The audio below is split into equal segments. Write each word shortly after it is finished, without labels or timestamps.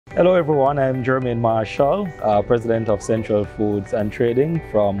Hello everyone, I'm Jermaine Marshall, President of Central Foods and Trading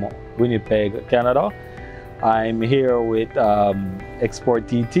from Winnipeg, Canada. I'm here with Export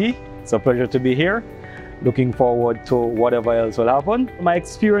TT. It's a pleasure to be here. Looking forward to whatever else will happen. My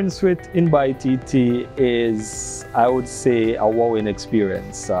experience with Invite TT is, I would say, a wowing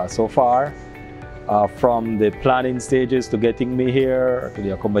experience so far. From the planning stages to getting me here, to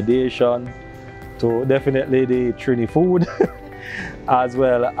the accommodation, to definitely the Trini food. As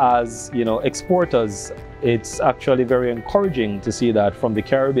well as, exporters. It's actually very encouraging to see that from the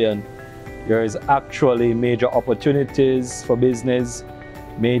Caribbean there is actually major opportunities for business,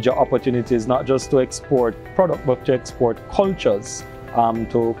 major opportunities not just to export product but to export cultures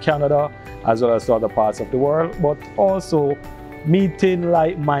to Canada as well as to other parts of the world, but also meeting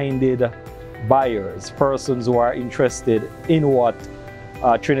like-minded buyers, persons who are interested in what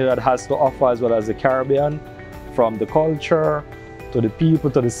Trinidad has to offer as well as the Caribbean, from the culture to the people,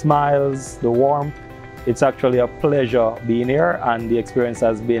 to the smiles, the warmth. It's actually a pleasure being here, and the experience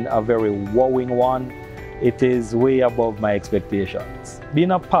has been a very wowing one. It is way above my expectations.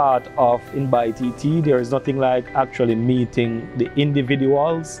 Being a part of Invite TT, there is nothing like actually meeting the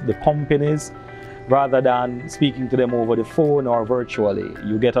individuals, the companies, rather than speaking to them over the phone or virtually.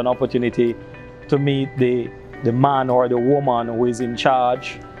 You get an opportunity to meet the man or the woman who is in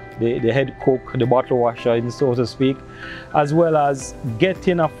charge, the head cook, the bottle washer, so to speak, as well as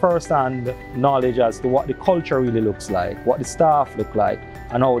getting a first-hand knowledge as to what the culture really looks like, what the staff look like,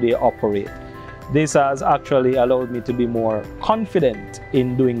 and how they operate. This has actually allowed me to be more confident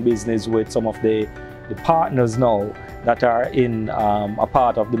in doing business with some of the partners now that are in a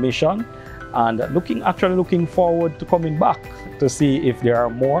part of the mission, and looking forward to coming back to see if there are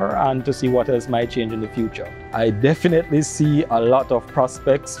more and to see what else might change in the future. I definitely see a lot of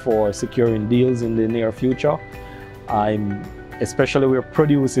prospects for securing deals in the near future. Especially where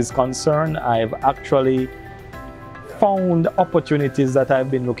produce is concerned, I've actually found opportunities that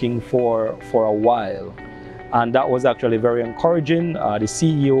I've been looking for a while, and that was actually very encouraging. The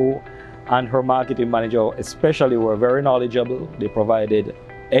CEO and her marketing manager especially were very knowledgeable. They provided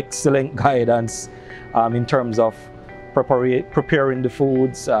excellent guidance in terms of preparing the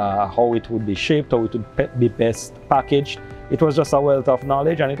foods, how it would be shaped, how it would be best packaged. It was just a wealth of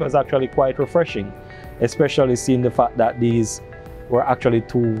knowledge, and it was actually quite refreshing, especially seeing the fact that these were actually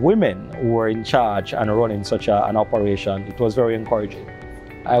two women who were in charge and running such an operation. It was very encouraging.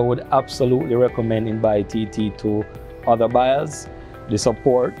 I would absolutely recommend Invite TT to other buyers. The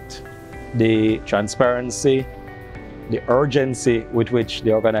support, the transparency, the urgency with which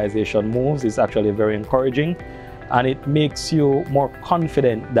the organization moves is actually very encouraging, and it makes you more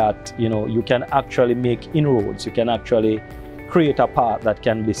confident that you can actually make inroads, you can actually create a path that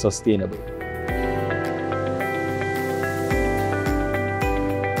can be sustainable.